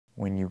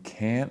When you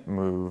can't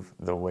move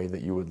the way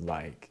that you would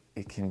like,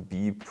 it can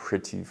be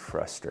pretty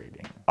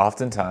frustrating.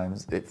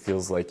 Oftentimes, it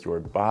feels like your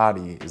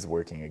body is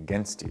working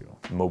against you.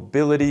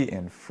 Mobility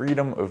and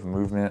freedom of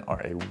movement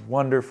are a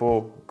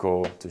wonderful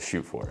goal to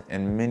shoot for,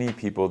 and many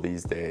people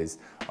these days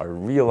are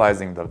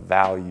realizing the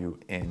value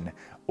in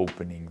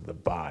opening the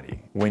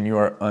body. When you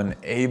are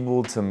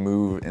unable to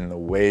move in the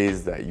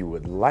ways that you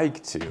would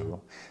like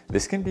to,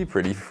 this can be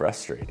pretty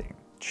frustrating.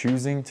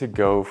 Choosing to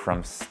go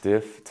from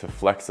stiff to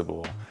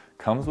flexible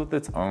comes with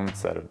its own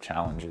set of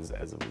challenges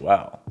as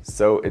well.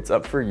 So it's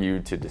up for you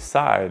to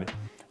decide,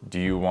 do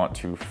you want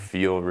to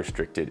feel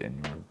restricted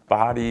in your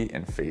body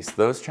and face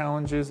those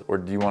challenges, or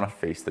do you want to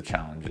face the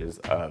challenges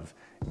of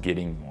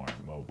getting more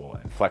mobile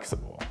and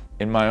flexible?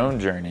 In my own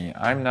journey,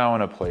 I'm now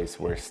in a place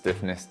where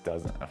stiffness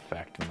doesn't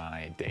affect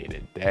my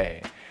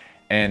day-to-day.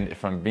 And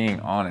if I'm being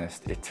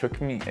honest, it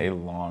took me a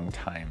long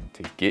time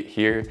to get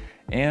here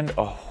and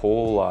a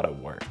whole lot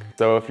of work.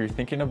 So if you're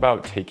thinking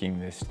about taking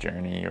this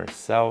journey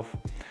yourself,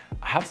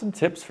 I have some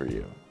tips for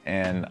you.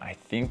 And I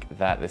think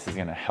that this is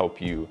gonna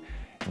help you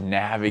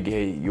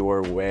navigate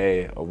your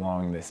way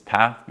along this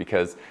path,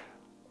 because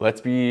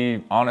let's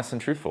be honest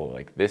and truthful,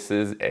 like this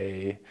is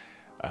a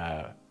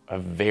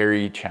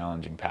very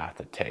challenging path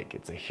to take.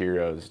 It's a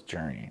hero's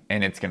journey,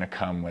 and it's gonna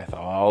come with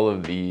all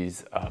of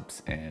these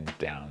ups and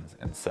downs.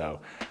 And so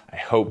I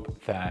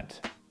hope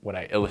that what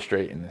I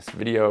illustrate in this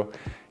video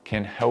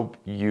can help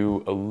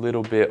you a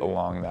little bit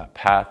along that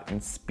path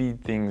and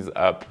speed things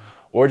up,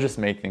 or just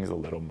make things a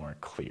little more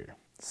clear.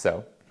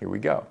 So here we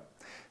go.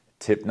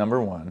 Tip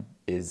number one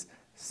is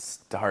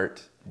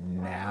start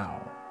now.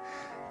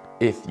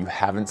 If you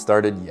haven't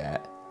started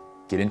yet,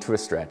 get into a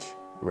stretch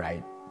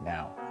right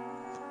now.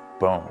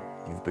 Boom,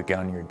 you've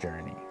begun your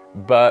journey.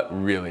 But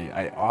really,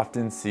 I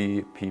often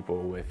see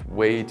people with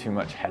way too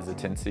much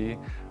hesitancy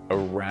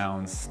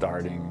around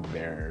starting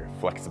their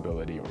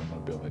flexibility or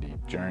mobility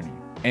journey.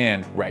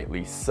 And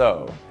rightly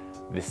so,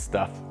 this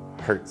stuff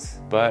hurts.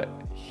 But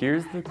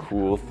here's the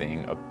cool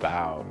thing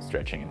about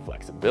stretching and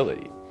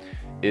flexibility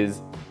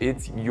is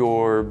it's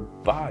your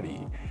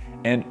body,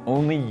 and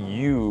only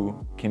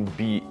you can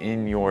be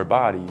in your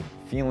body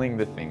feeling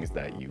the things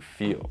that you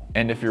feel.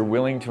 And if you're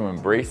willing to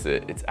embrace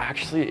it, it's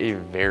actually a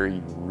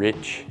very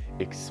rich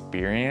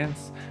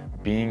experience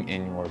being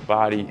in your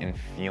body and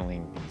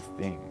feeling these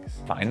things.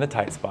 Find the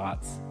tight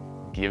spots,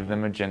 give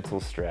them a gentle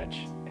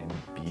stretch, and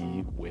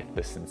be with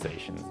the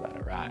sensations that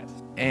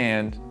arise.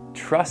 And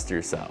trust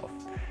yourself.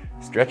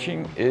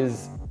 Stretching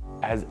is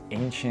as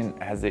ancient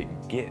as it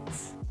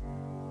gets.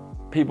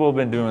 People have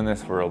been doing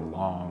this for a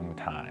long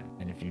time,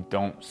 and if you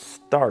don't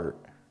start,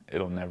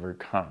 it'll never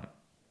come.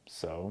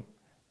 So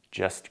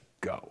just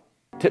go.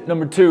 Tip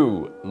number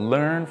two,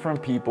 learn from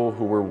people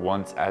who were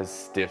once as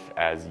stiff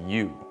as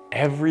you.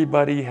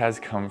 Everybody has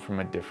come from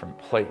a different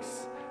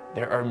place.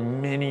 There are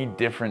many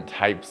different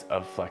types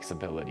of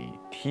flexibility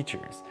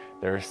teachers.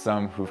 There are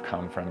some who've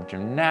come from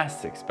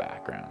gymnastics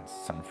backgrounds,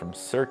 some from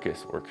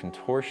circus or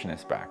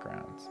contortionist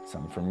backgrounds,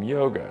 some from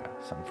yoga,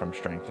 some from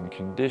strength and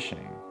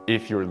conditioning.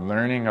 If you're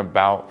learning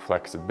about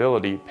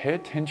flexibility, pay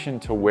attention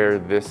to where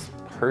this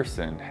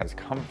person has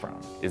come from.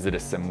 Is it a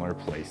similar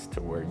place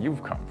to where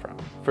you've come from?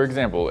 For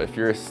example, if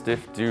you're a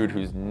stiff dude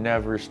who's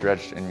never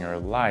stretched in your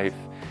life,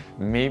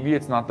 maybe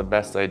it's not the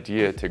best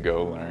idea to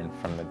go learn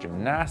from the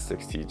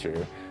gymnastics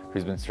teacher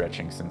who's been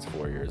stretching since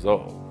 4 years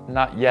old.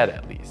 Not yet,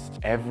 at least.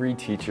 Every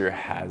teacher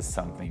has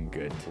something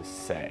good to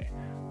say,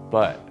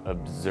 but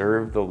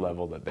observe the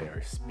level that they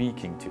are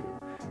speaking to.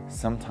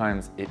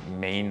 Sometimes it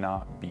may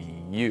not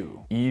be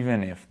you,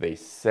 even if they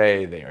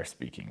say they are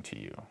speaking to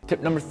you.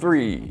 Tip number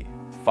three,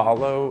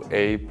 follow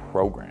a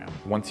program.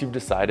 Once you've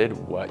decided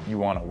what you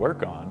want to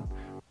work on,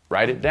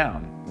 write it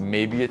down.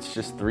 Maybe it's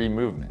just 3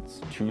 movements,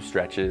 2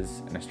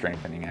 stretches, and a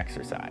strengthening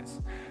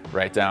exercise.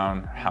 Write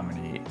down how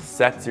many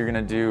sets you're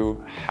gonna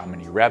do, how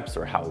many reps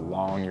or how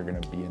long you're gonna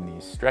be in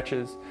these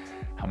stretches,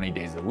 how many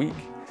days a week,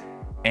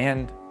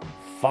 and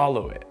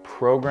follow it.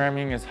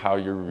 Programming is how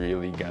you're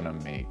really gonna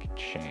make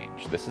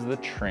change. This is the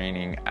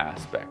training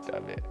aspect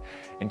of it.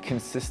 And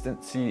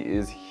consistency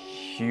is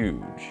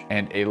huge.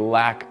 And a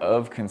lack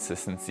of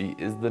consistency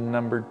is the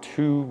number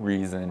 2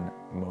 reason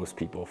most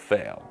people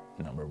fail.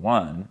 Number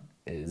 1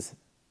 is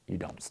you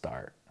don't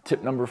start.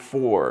 Tip number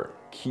 4,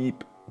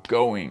 keep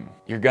going.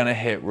 You're gonna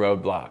hit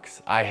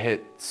roadblocks. I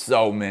hit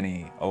so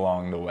many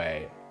along the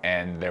way,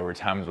 and there were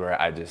times where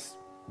I just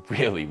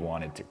really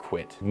wanted to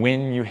quit.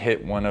 When you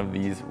hit one of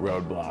these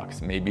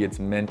roadblocks, maybe it's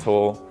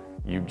mental,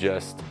 you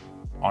just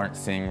aren't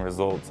seeing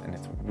results and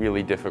it's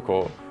really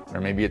difficult,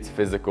 or maybe it's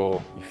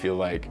physical, you feel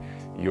like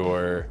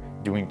you're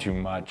doing too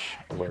much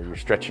or you're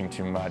stretching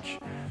too much.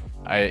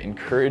 I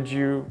encourage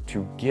you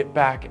to get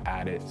back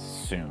at it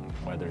soon,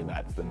 whether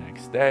that's the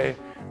next day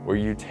or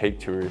you take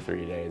 2 or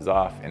 3 days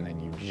off and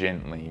then you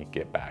gently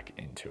get back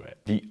into it.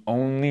 The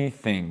only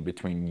thing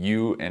between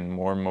you and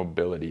more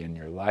mobility in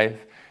your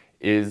life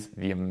is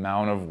the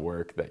amount of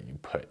work that you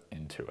put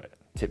into it.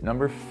 Tip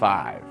number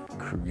 5,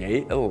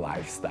 create a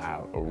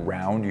lifestyle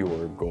around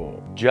your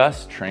goal.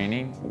 Just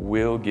training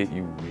will get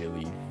you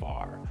really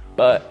far,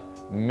 but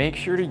make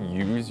sure to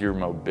use your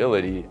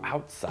mobility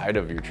outside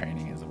of your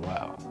training as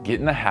well. Get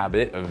in the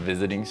habit of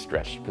visiting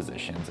stretched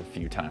positions a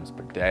few times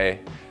per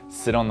day,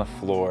 sit on the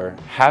floor,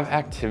 have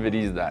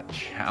activities that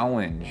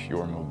challenge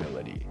your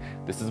mobility.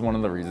 This is one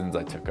of the reasons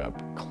I took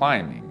up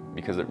climbing,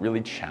 because it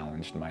really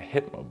challenged my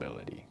hip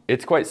mobility.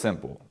 It's quite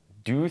simple.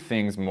 Do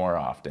things more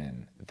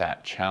often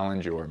that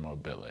challenge your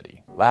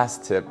mobility.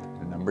 Last tip,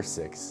 number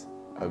 6,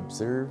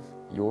 observe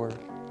your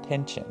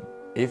tension.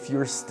 If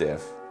you're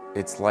stiff,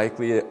 it's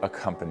likely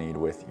accompanied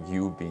with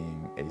you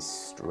being a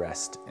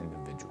stressed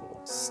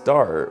individual.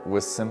 Start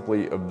with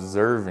simply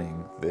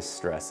observing this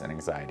stress and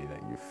anxiety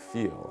that you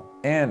feel,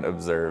 and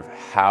observe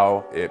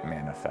how it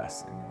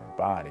manifests in your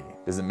body.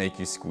 Does it make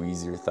you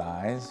squeeze your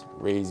thighs,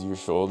 raise your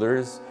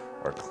shoulders,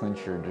 or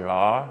clench your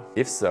jaw?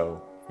 If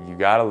so, you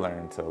gotta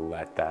learn to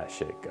let that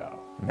shit go.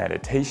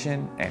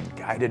 Meditation and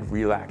guided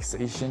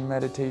relaxation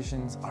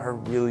meditations are a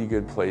really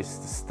good place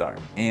to start.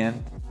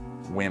 And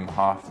Wim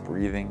Hof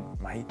breathing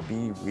might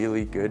be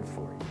really good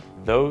for you.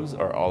 Those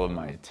are all of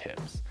my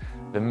tips.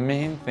 The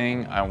main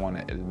thing I want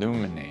to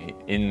illuminate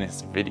in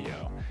this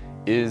video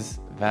is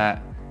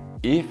that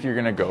if you're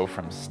gonna go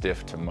from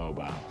stiff to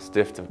mobile,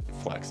 stiff to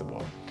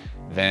flexible,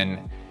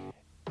 then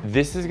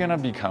this is gonna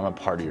become a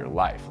part of your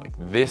life. Like,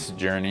 this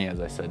journey, as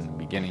I said in the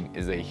beginning,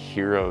 is a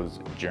hero's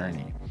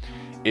journey.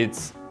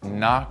 It's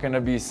not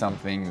gonna be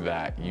something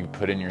that you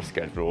put in your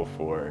schedule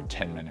for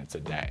 10 minutes a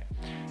day.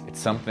 It's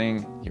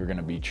something you're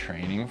gonna be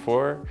training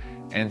for,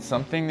 and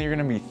something that you're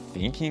gonna be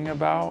thinking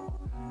about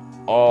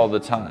all the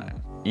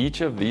time.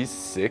 Each of these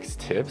 6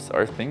 tips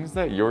are things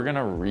that you're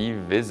gonna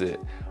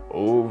revisit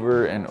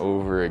over and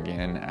over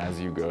again as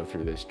you go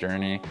through this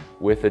journey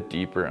with a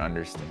deeper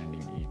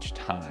understanding each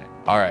time.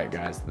 All right,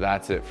 guys,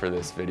 that's it for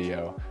this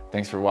video.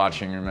 Thanks for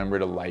watching. Remember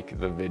to like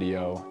the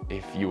video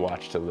if you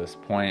watched to this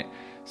point,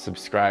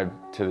 subscribe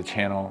to the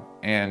channel,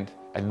 and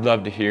I'd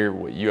love to hear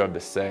what you have to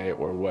say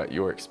or what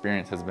your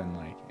experience has been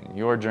like in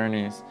your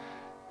journeys.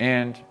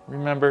 And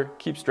remember,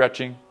 keep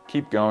stretching,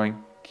 keep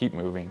going, keep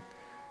moving.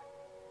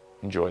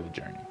 Enjoy the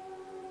journey.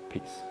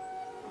 Peace.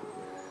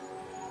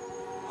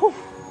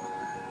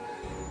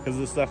 Because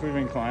of the stuff we've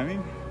been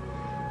climbing,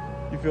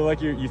 you feel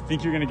like you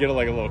think you're gonna get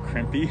like a little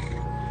crimpy,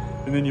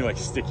 and then you like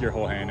stick your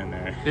whole hand in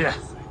there. Yeah.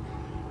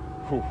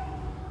 Whew.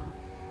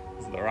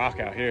 This is the rock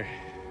out here.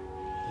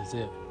 This is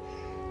it.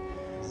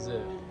 This is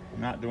it.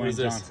 Not Dwayne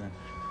Johnson.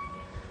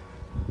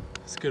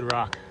 It's a good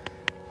rock.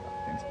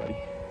 Thanks, buddy.